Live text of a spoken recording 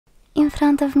In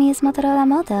front of me is Motorola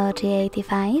Moto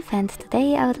G85, and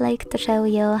today I would like to show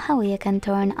you how you can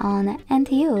turn on and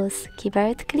use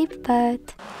keyboard Clipboard.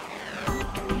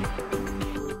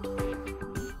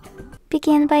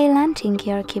 Begin by launching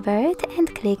your keyboard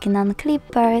and clicking on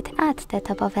Clipboard at the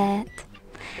top of it.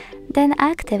 Then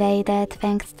activate it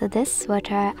thanks to this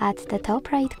switcher at the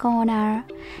top right corner,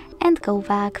 and go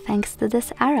back thanks to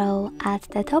this arrow at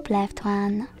the top left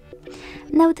one.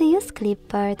 Now to use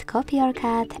Clipboard, copy or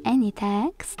cut any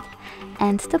text,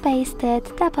 and to paste it,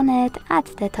 tap on it at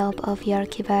the top of your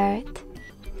keyboard.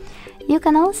 You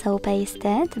can also paste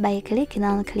it by clicking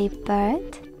on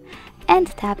Clipboard and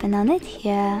tapping on it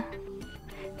here.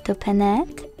 To pin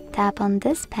it, tap on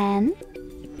this pen,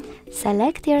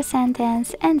 select your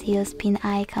sentence and use pin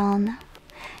icon.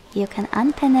 You can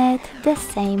unpin it the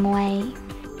same way.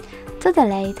 To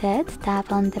delete it,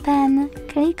 tap on the pen,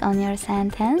 click on your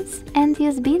sentence and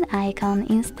use bin icon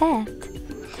instead.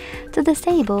 To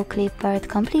disable Clipboard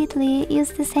completely, use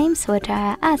the same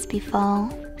switcher as before.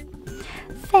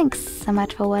 Thanks so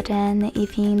much for watching.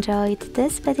 If you enjoyed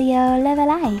this video, leave a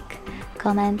like,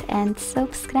 comment and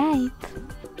subscribe.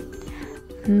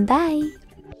 Bye!